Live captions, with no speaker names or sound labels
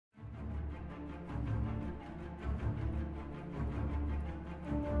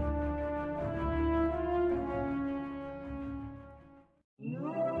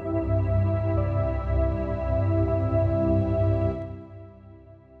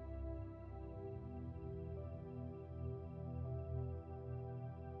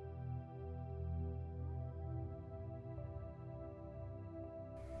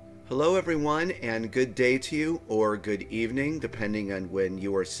Hello, everyone, and good day to you, or good evening, depending on when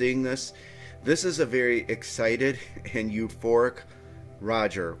you are seeing this. This is a very excited and euphoric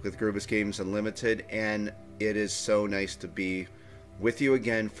Roger with Grubus Games Unlimited, and it is so nice to be with you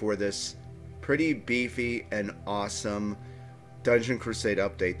again for this pretty beefy and awesome Dungeon Crusade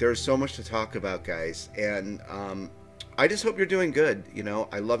update. There's so much to talk about, guys, and I just hope you're doing good. You know,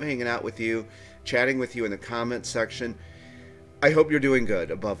 I love hanging out with you, chatting with you in the comments section. I hope you're doing good,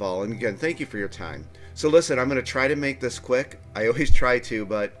 above all. And again, thank you for your time. So listen, I'm going to try to make this quick. I always try to,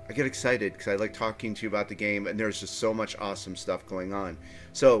 but I get excited because I like talking to you about the game, and there's just so much awesome stuff going on.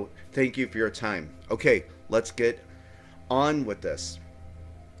 So thank you for your time. Okay, let's get on with this.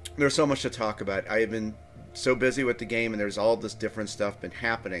 There's so much to talk about. I have been so busy with the game, and there's all this different stuff been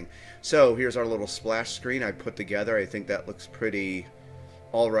happening. So here's our little splash screen I put together. I think that looks pretty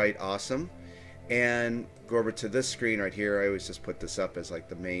alright, awesome. And go over to this screen right here. I always just put this up as like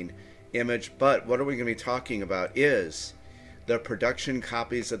the main image. But what are we going to be talking about is the production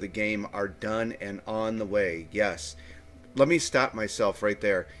copies of the game are done and on the way. Yes. Let me stop myself right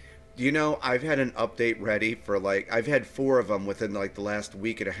there. You know, I've had an update ready for I've had 4 of them within like the last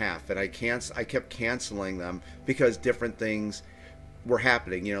week and a half, and I kept canceling them because different things were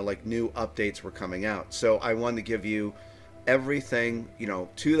happening, you know, like new updates were coming out. So I wanted to give you everything, you know,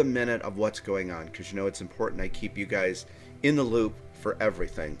 to the minute of what's going on, because you know it's important I keep you guys in the loop for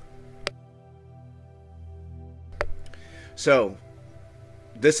everything. So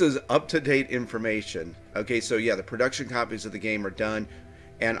this is up-to-date information. Okay, so yeah, the production copies of the game are done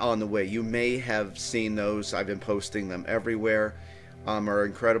and on the way. You may have seen those. I've been posting them everywhere. Our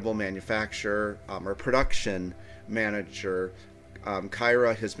incredible manufacturer, our production manager,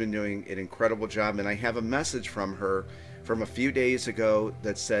 Kyra, has been doing an incredible job, and I have a message from her from a few days ago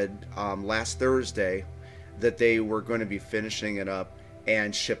that said last Thursday that they were going to be finishing it up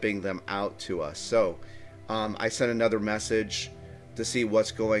and shipping them out to us. So I sent another message to see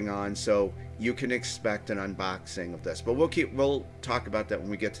what's going on, so you can expect an unboxing of this. But we'll talk about that when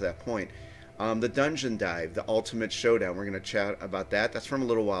we get to that point. The Dungeon Dive, the Ultimate Showdown, we're going to chat about that. That's from a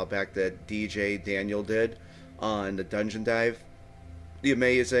little while back that DJ Daniel did on the Dungeon Dive. The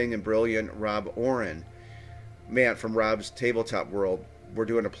amazing and brilliant Rob Oren, man, from Rob's Tabletop World, we're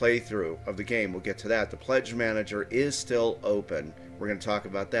doing a playthrough of the game. We'll get to that. The Pledge Manager is still open. We're going to talk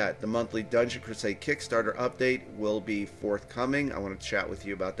about that. The monthly Dungeon Crusade Kickstarter update will be forthcoming. I want to chat with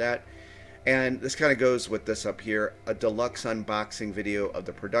you about that. And this kind of goes with this up here, a deluxe unboxing video of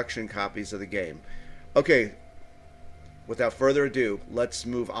the production copies of the game. Okay, without further ado, let's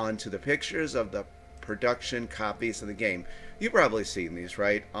move on to the pictures of the production copies of the game. You've probably seen these,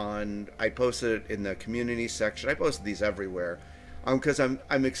 right? I posted it in the community section. I posted these everywhere because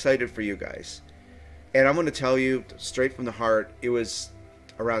I'm excited for you guys. And I'm going to tell you straight from the heart, it was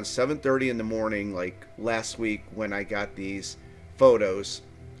around 7:30 in the morning, like last week, when I got these photos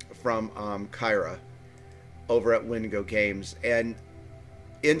from Kyra over at Wingo Games, and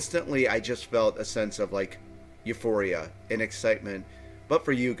instantly I just felt a sense of like euphoria and excitement, but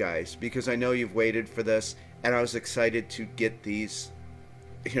for you guys, because I know you've waited for this, and I was excited to get these,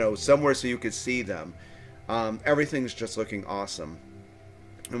 you know, somewhere so you could see them. Everything's just looking awesome.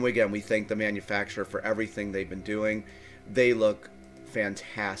 And again, we thank the manufacturer for everything they've been doing. They look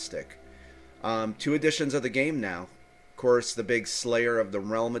fantastic. 2 editions of the game now. Of course, the big Slayer of the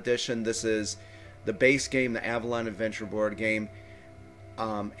Realm edition. This is the base game, the Avalon Adventure board game,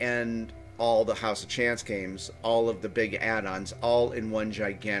 and all the House of Chance games, all of the big add-ons, all in one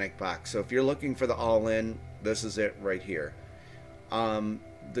gigantic box. So if you're looking for the all-in, this is it right here.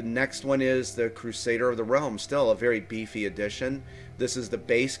 The next one is the Crusader of the Realm, still a very beefy edition. This is the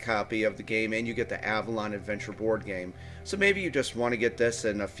base copy of the game, and you get the Avalon Adventure board game. So maybe you just want to get this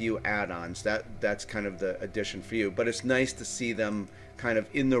and a few add-ons. That's kind of the addition for you. But it's nice to see them kind of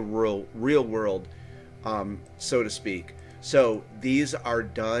in the real world, so to speak. So these are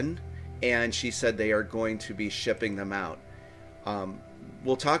done, and she said they are going to be shipping them out.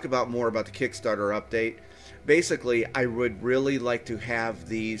 We'll talk about more about the Kickstarter update. Basically, I would really like to have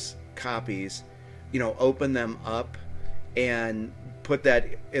these copies, you know, open them up and put that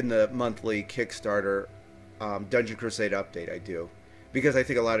in the monthly Kickstarter Dungeon Crusade update I do, because I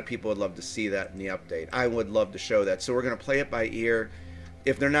think a lot of people would love to see that in the update. I would love to show that. So we're going to play it by ear.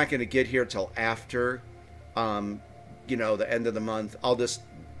 If they're not going to get here till after, you know, the end of the month, I'll just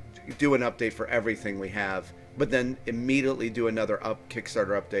do an update for everything we have, but then immediately do another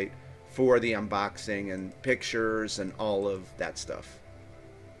Kickstarter update for the unboxing and pictures and all of that stuff.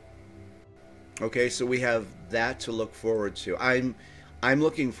 Okay, so we have that to look forward to. I'm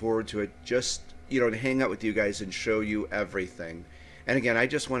looking forward to it, just, you know, to hang out with you guys and show you everything. And again, I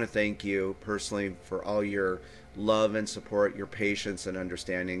just want to thank you personally for all your love and support, your patience and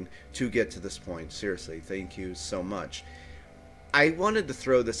understanding to get to this point. Seriously, thank you so much. I wanted to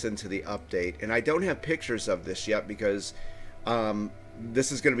throw this into the update, and I don't have pictures of this yet because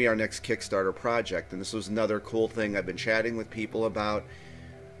this is going to be our next Kickstarter project, and this was another cool thing I've been chatting with people about.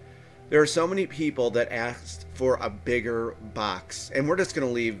 There are so many people that asked for a bigger box, and we're just going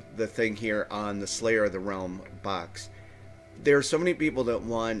to leave the thing here on the Slayer of the Realm box. There are so many people that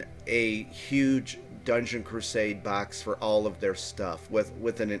want a huge Dungeon Crusade box for all of their stuff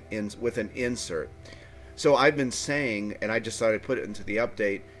with an insert. So I've been saying, and I just thought I'd put it into the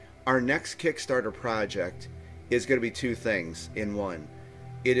update, our next Kickstarter project is going to be two things in one.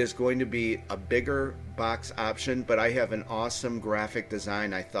 It is going to be a bigger box option, but I have an awesome graphic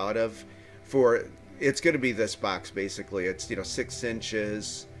design I thought of for, it's going to be this box basically. It's, 6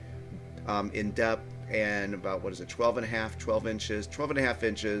 inches in depth and about, 12 and a half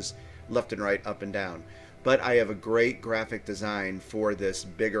inches left and right, up and down. But I have a great graphic design for this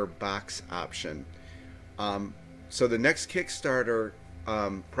bigger box option. So the next Kickstarter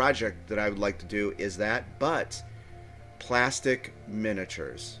project that I would like to do is that, but plastic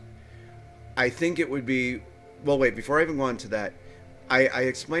miniatures. I think it would be, well, wait, before I even go on to that, I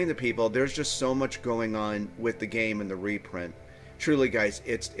explained to people there's just so much going on with the game and the reprint. Truly, guys,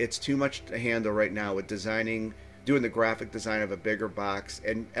 it's too much to handle right now with designing, doing the graphic design of a bigger box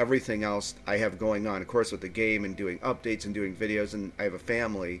and everything else I have going on, of course, with the game and doing updates and doing videos, and I have a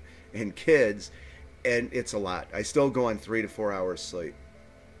family and kids, and it's a lot. I still go on 3 to 4 hours sleep.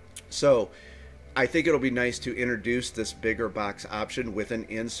 So I think it'll be nice to introduce this bigger box option with an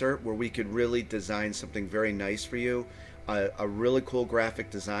insert where we could really design something very nice for you. A really cool graphic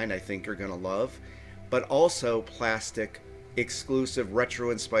design I think you're going to love, but also plastic exclusive retro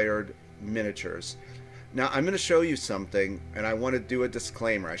inspired miniatures. Now I'm going to show you something, and I want to do a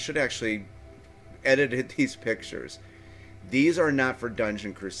disclaimer. I should actually edited these pictures. These are not for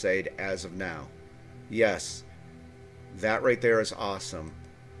Dungeon Crusade as of now. Yes, that right there is awesome.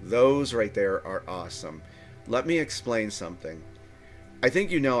 Those right there are awesome. Let me explain something. I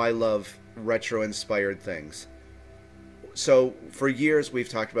think I love retro-inspired things. So for years we've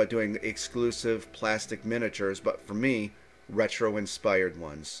talked about doing exclusive plastic miniatures, but for me, retro-inspired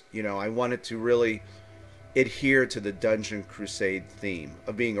ones. I wanted to really adhere to the Dungeon Crusade theme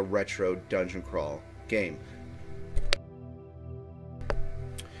of being a retro dungeon crawl game.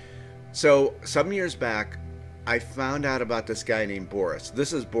 So some years back, I found out about this guy named Boris.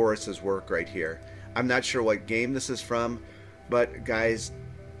 This is Boris's work right here. I'm not sure what game this is from, but guys,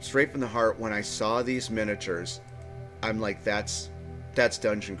 straight from the heart, when I saw these miniatures, I'm like, that's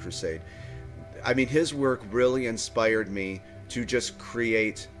Dungeon Crusade. I mean, his work really inspired me to just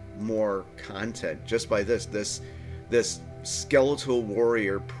create more content just by this skeletal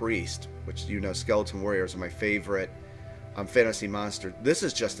warrior priest, which skeleton warriors are my favorite fantasy monster. This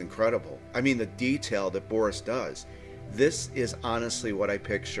is just incredible. I mean, the detail that Boris does. This is honestly what I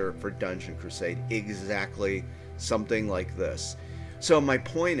picture for Dungeon Crusade. Exactly something like this. So my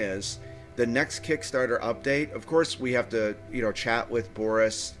point is, the next Kickstarter update, of course, we have to, chat with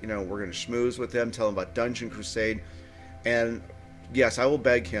Boris. We're going to schmooze with him, tell him about Dungeon Crusade. And yes, I will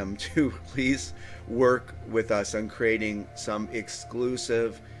beg him to please work with us on creating some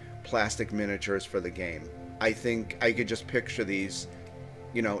exclusive plastic miniatures for the game. I think I could just picture these,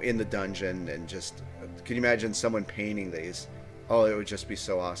 in the dungeon, and just, can you imagine someone painting these? Oh, it would just be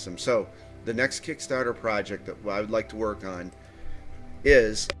so awesome. So the next Kickstarter project that I would like to work on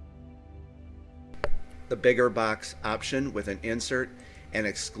is the bigger box option with an insert and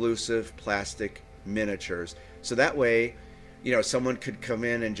exclusive plastic miniatures. So that way, someone could come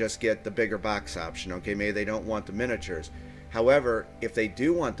in and just get the bigger box option. Okay, maybe they don't want the miniatures. However, if they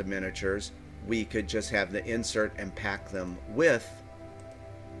do want the miniatures, we could just have the insert and pack them with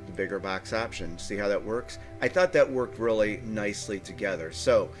the bigger box option. See how that works? I thought that worked really nicely together.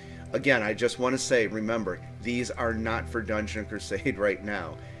 So again, I just want to say, remember, these are not for Dungeon Crusade right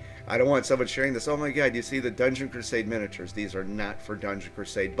now. I don't want someone sharing this, oh my god, you see the Dungeon Crusade miniatures. These are not for Dungeon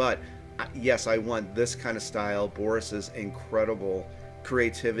Crusade. But yes, I want this kind of style, Boris's incredible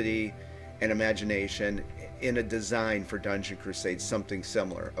creativity and imagination in a design for Dungeon Crusade, something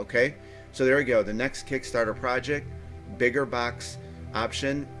similar. Okay, so there we go. The next Kickstarter project, bigger box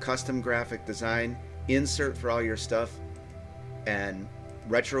option, custom graphic design, insert for all your stuff, and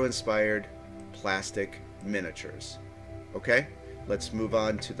retro inspired plastic miniatures. Okay, let's move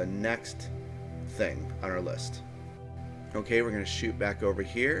on to the next thing on our list. Okay, we're going to shoot back over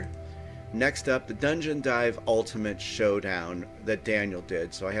here. Next up, the Dungeon Dive Ultimate Showdown that Daniel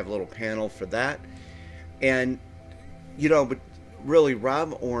did. So I have a little panel for that. And, but really,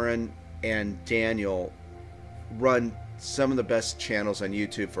 Rob, Oren, and Daniel run some of the best channels on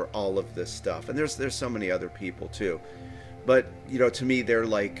YouTube for all of this stuff. And there's so many other people too. But, you know, to me, they're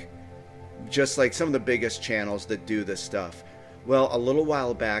like, just like some of the biggest channels that do this stuff. Well, a little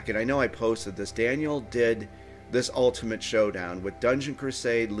while back, and I know I posted this, Daniel did this Ultimate Showdown with Dungeon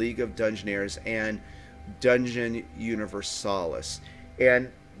Crusade, League of Dungeoneers, and Dungeon Universalis.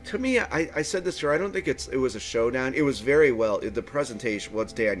 And to me, I said this here, I don't think it was a showdown. It was very well, the presentation, well,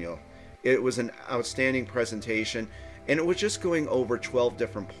 it's Daniel. It was an outstanding presentation, and it was just going over 12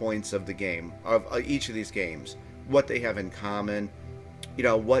 different points of the game, of each of these games, what they have in common, you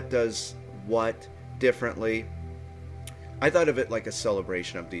know, what does what differently. I thought of it like a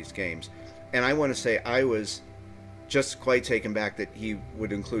celebration of these games, and I want to say I was just quite taken back that he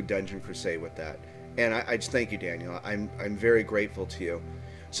would include Dungeon Crusade with that. And I just thank you, Daniel. I'm very grateful to you.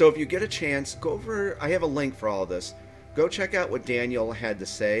 So if you get a chance, go over, I have a link for all of this. Go check out what Daniel had to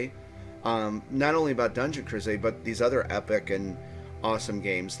say, not only about Dungeon Crusade, but these other epic and awesome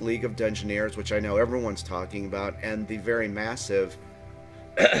games. League of Dungeoneers, which I know everyone's talking about, and the very massive,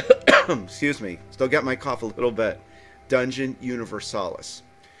 excuse me, still got my cough a little bit, Dungeon Universalis.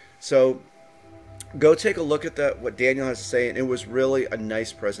 So go take a look at that, what Daniel has to say, and it was really a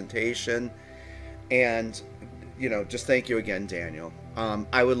nice presentation. And, you know, just thank you again, Daniel.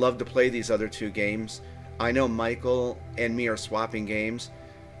 I would love to play these other two games. I know Michael and me are swapping games.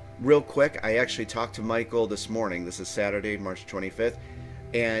 Real quick, I actually talked to Michael this morning. This is Saturday, March 25th.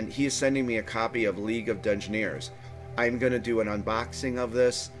 And he is sending me a copy of League of Dungeoneers. I'm going to do an unboxing of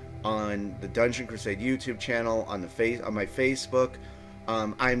this on the Dungeon Crusade YouTube channel, on my Facebook.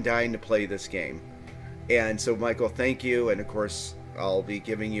 I'm dying to play this game. And so, Michael, thank you. And, of course, I'll be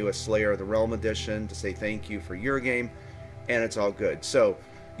giving you a Slayer of the Realm edition to say thank you for your game, and it's all good. So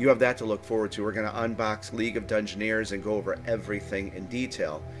you have that to look forward to. We're going to unbox League of Dungeoneers and go over everything in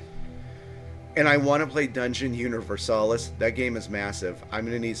detail. And I want to play Dungeon Universalis. That game is massive. I'm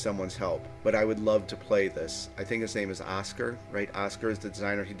going to need someone's help, but I would love to play this. I think his name is Oscar, right? Oscar is the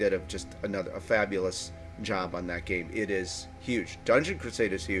designer. He did a fabulous job on that game. It is huge. Dungeon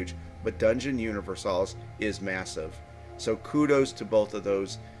Crusade is huge, but Dungeon Universalis is massive. So kudos to both of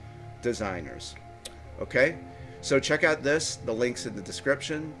those designers. Okay, so check out this. The link's in the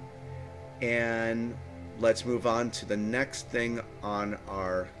description. And let's move on to the next thing on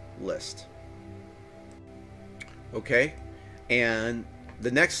our list. Okay, and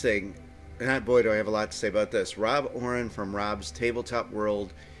the next thing, and boy do I have a lot to say about this. Rob Oren from Rob's Tabletop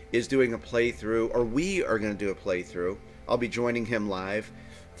World is doing a playthrough, or we are going to do a playthrough. I'll be joining him live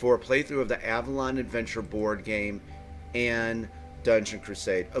for a playthrough of the Avalon Adventure board game and Dungeon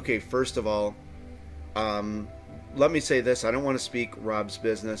Crusade. Okay, first of all, let me say this. I don't want to speak Rob's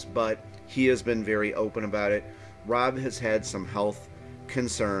business, but he has been very open about it. Rob has had some health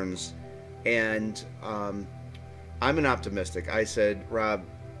concerns, and I'm an optimistic. I said, Rob,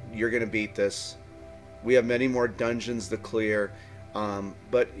 you're going to beat this. We have many more dungeons to clear,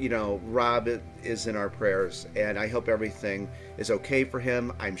 but, you know, Rob is in our prayers, and I hope everything is okay for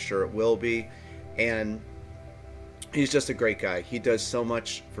him. I'm sure it will be, and he's just a great guy. He does so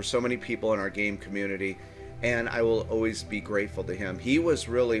much for so many people in our game community, and I will always be grateful to him. He was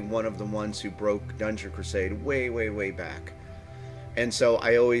really one of the ones who broke Dungeon Crusade way, way, way back. And so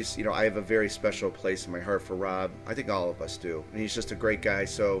I always, you know, I have a very special place in my heart for Rob. I think all of us do. And he's just a great guy.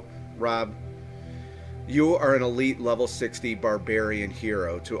 So, Rob, you are an elite level 60 barbarian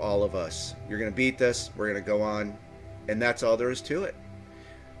hero to all of us. You're going to beat this. We're going to go on. And that's all there is to it.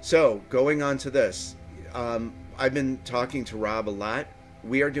 So, going on to this. I've been talking to Rob a lot.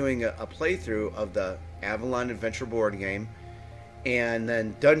 We are doing a playthrough of the Avalon Adventure board game and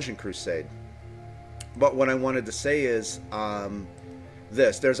then Dungeon Crusade. But what I wanted to say is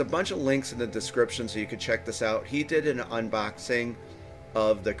there's a bunch of links in the description so you can check this out. He did an unboxing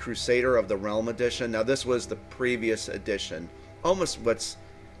of the Crusader of the Realm edition. Now this was the previous edition, almost what's,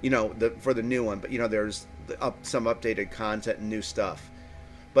 you know, for the new one, but you know, there's some updated content and new stuff.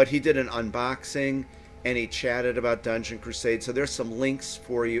 But he did an unboxing and he chatted about Dungeon Crusade. So there's some links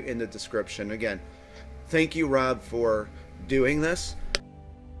for you in the description. Again, thank you, Rob, for doing this.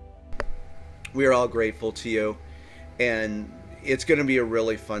 We are all grateful to you, and it's going to be a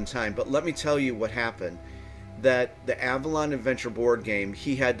really fun time. But let me tell you what happened. That the Avalon Adventure board game,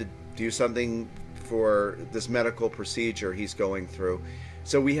 he had to do something for this medical procedure he's going through.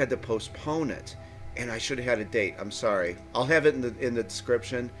 So we had to postpone it. And I should have had a date. I'm sorry. I'll have it in the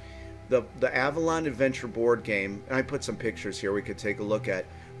description. The Avalon Adventure board game, and I put some pictures here we could take a look at,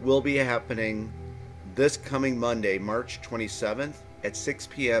 will be happening this coming Monday, March 27th at 6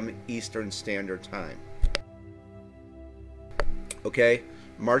 p.m. Eastern Standard Time. Okay,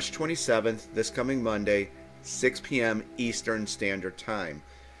 March 27th, this coming Monday, 6 p.m. Eastern Standard Time.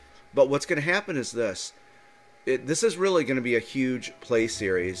 But what's going to happen is this. This is really going to be a huge play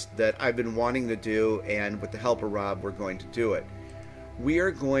series that I've been wanting to do, and with the help of Rob, we're going to do it. We are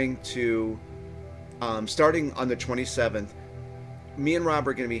going to, starting on the 27th, me and Rob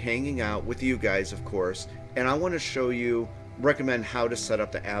are going to be hanging out with you guys, of course, and I want to recommend how to set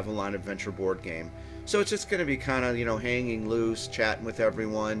up the Avalon Adventure board game. So it's just going to be kind of, hanging loose, chatting with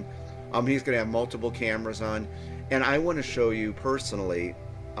everyone. He's going to have multiple cameras on, and I want to show you personally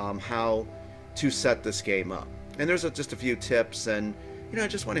how to set this game up. And there's just a few tips, and I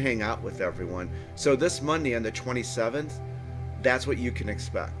just want to hang out with everyone. So this Monday on the 27th, that's what you can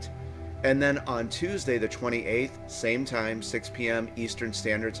expect. And then on Tuesday the 28th, same time, 6 p.m. Eastern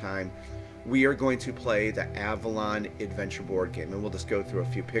Standard Time, we are going to play the Avalon Adventure board game. And we'll just go through a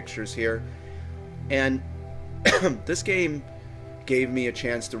few pictures here. And this game gave me a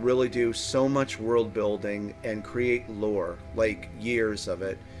chance to really do so much world building and create lore, like years of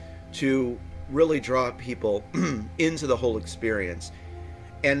it, to really draw people into the whole experience.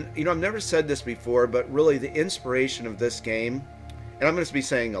 And I've never said this before, but really the inspiration of this game, and I'm going to be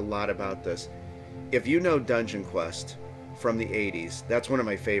saying a lot about this, if you know Dungeon Quest from the 80s, that's one of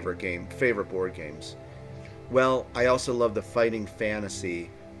my favorite board games. Well, I also love the fighting fantasy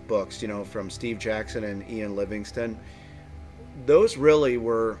books, from Steve Jackson and Ian Livingstone. Those really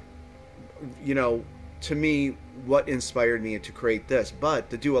were, to me, what inspired me to create this, but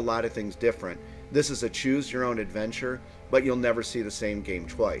to do a lot of things different. This is a choose your own adventure, but you'll never see the same game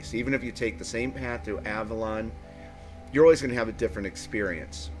twice. Even if you take the same path through Avalon, you're always going to have a different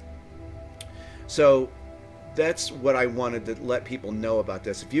experience. So that's what I wanted to let people know about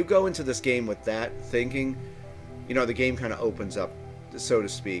this. If you go into this game with that thinking, the game kind of opens up, so to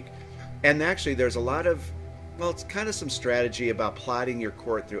speak. And actually there's a lot of, it's kind of some strategy about plotting your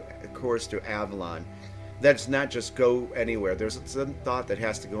course through Avalon. That's not just go anywhere. There's some thought that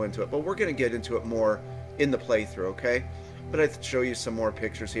has to go into it. But we're going to get into it more in the playthrough, okay? But I'll show you some more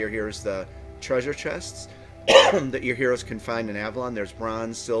pictures here. Here's the treasure chests that your heroes can find in Avalon. There's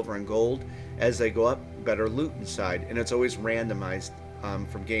bronze, silver, and gold. As they go up, better loot inside. And it's always randomized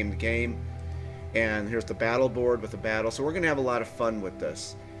from game to game. And here's the battle board with the battle. So we're going to have a lot of fun with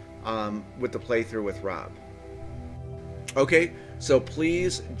this, with the playthrough with Rob. Okay, so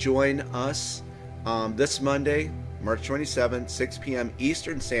please join us this Monday, March 27th, 6 p.m.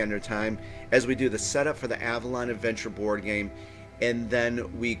 Eastern Standard Time, as we do the setup for the Avalon Adventure board game. And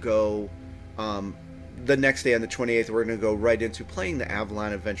then we go, the next day on the 28th, we're going to go right into playing the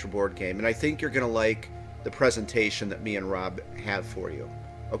Avalon Adventure board game. And I think you're going to like the presentation that me and Rob have for you.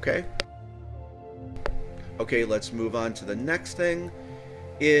 Okay? Okay, let's move on to the next thing.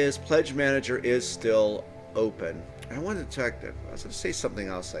 Pledge Manager is still open. I wanted to check that. I was going to say something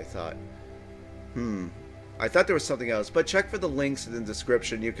else, I thought. I thought there was something else, but check for the links in the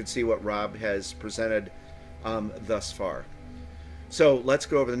description. You can see what Rob has presented thus far. So let's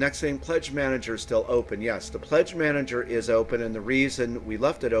go over the next thing. Pledge Manager is still open. Yes, the Pledge Manager is open, and the reason we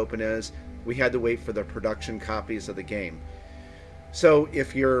left it open is we had to wait for the production copies of the game. So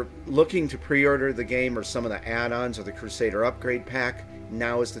if you're looking to pre-order the game or some of the add-ons or the Crusader upgrade pack,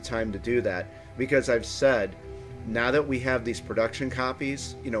 now is the time to do that. Because I've said, now that we have these production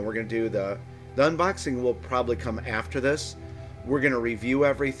copies, we're going to do the unboxing will probably come after this. We're going to review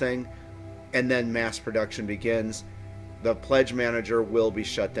everything, and then mass production begins. The Pledge Manager will be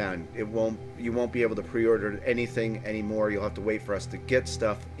shut down. You won't be able to pre-order anything anymore. You'll have to wait for us to get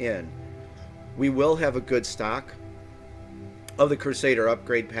stuff in. We will have a good stock of the Crusader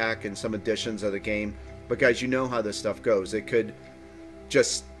upgrade pack and some additions of the game, but guys, you know how this stuff goes. It could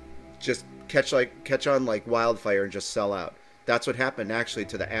just catch on like wildfire and just sell out. That's what happened actually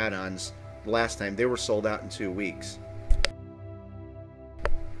to the add-ons last time. They were sold out in 2 weeks.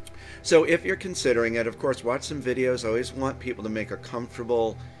 So if you're considering it, of course, watch some videos. I always want people to make a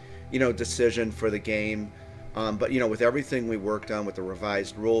comfortable, decision for the game. But with everything we worked on with the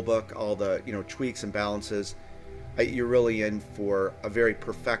revised rulebook, all the tweaks and balances, you're really in for a very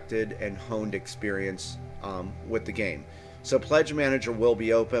perfected and honed experience with the game. So Pledge Manager will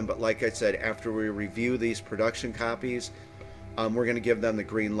be open, but like I said, after we review these production copies, we're going to give them the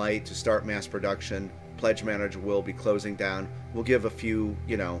green light to start mass production. Pledge Manager will be closing down. We'll give a few,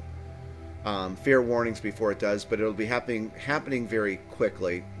 fair warnings before it does, but it'll be happening very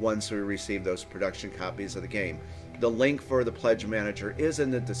quickly once we receive those production copies of the game. The link for the Pledge Manager is in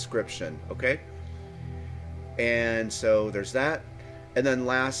the description, okay? And so there's that. And then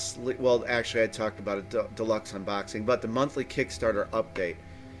lastly, well, actually I talked about a deluxe unboxing, but the monthly Kickstarter update.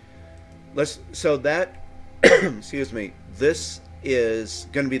 So that, excuse me, this is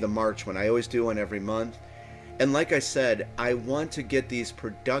going to be the March one. I always do one every month. And like I said, I want to get these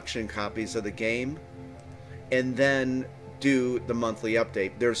production copies of the game and then do the monthly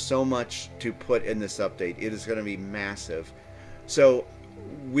update. There's so much to put in this update. It is going to be massive. So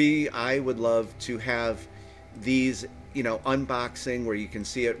I would love to have these, you know, unboxing where you can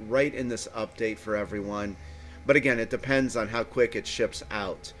see it right in this update for everyone. But again, it depends on how quick it ships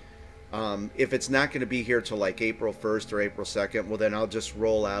out. If it's not going to be here till like April 1st or April 2nd, well then I'll just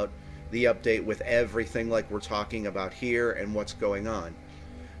roll out the update with everything like we're talking about here and what's going on.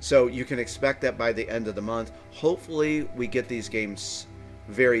 So you can expect that by the end of the month. Hopefully we get these games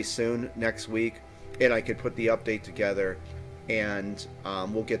very soon, next week, and I could put the update together and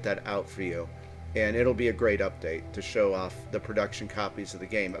we'll get that out for you. And it'll be a great update to show off the production copies of the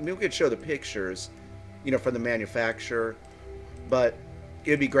game. I mean, we could show the pictures, you know, from the manufacturer, but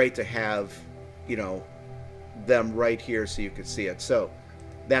it'd be great to have, you know, them right here so you could see it. So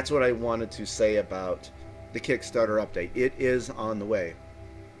that's what I wanted to say about the Kickstarter update. It is on the way.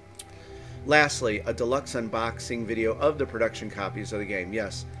 Lastly, a deluxe unboxing video of the production copies of the game.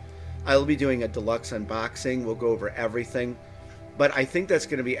 Yes, I'll be doing a deluxe unboxing. We'll go over everything, but I think that's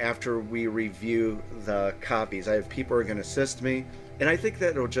going to be after we review the copies. I have people who are going to assist me, and I think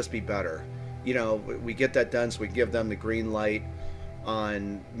that it'll just be better. You know, we get that done so we can give them the green light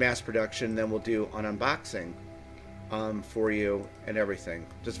on mass production, then we'll do an unboxing for you and everything.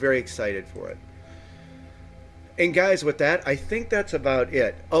 Just very excited for it. And guys, with that, I think that's about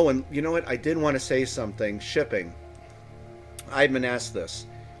it. Oh, and you know what? I did want to say something. Shipping. I've been asked this.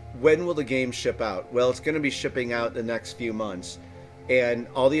 When will the game ship out? Well, it's going to be shipping out the next few months. And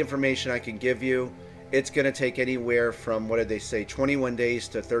all the information I can give you, it's going to take anywhere from, what did they say, 21 days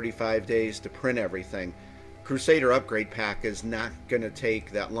to 35 days to print everything. Crusader Upgrade Pack is not going to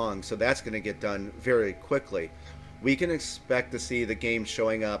take that long, so that's going to get done very quickly. We can expect to see the game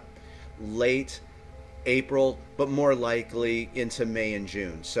showing up late April, but more likely into May and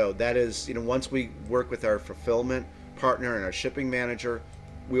June. So that is, you know, once we work with our fulfillment partner and our shipping manager,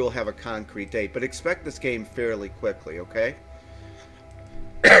 we will have a concrete date. But expect this game fairly quickly, okay?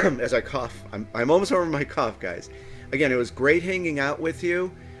 As I cough, I'm almost over my cough, guys. Again, it was great hanging out with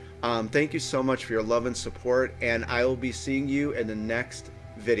you. Thank you so much for your love and support, and I will be seeing you in the next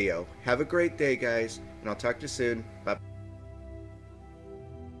video. Have a great day, guys, and I'll talk to you soon. Bye.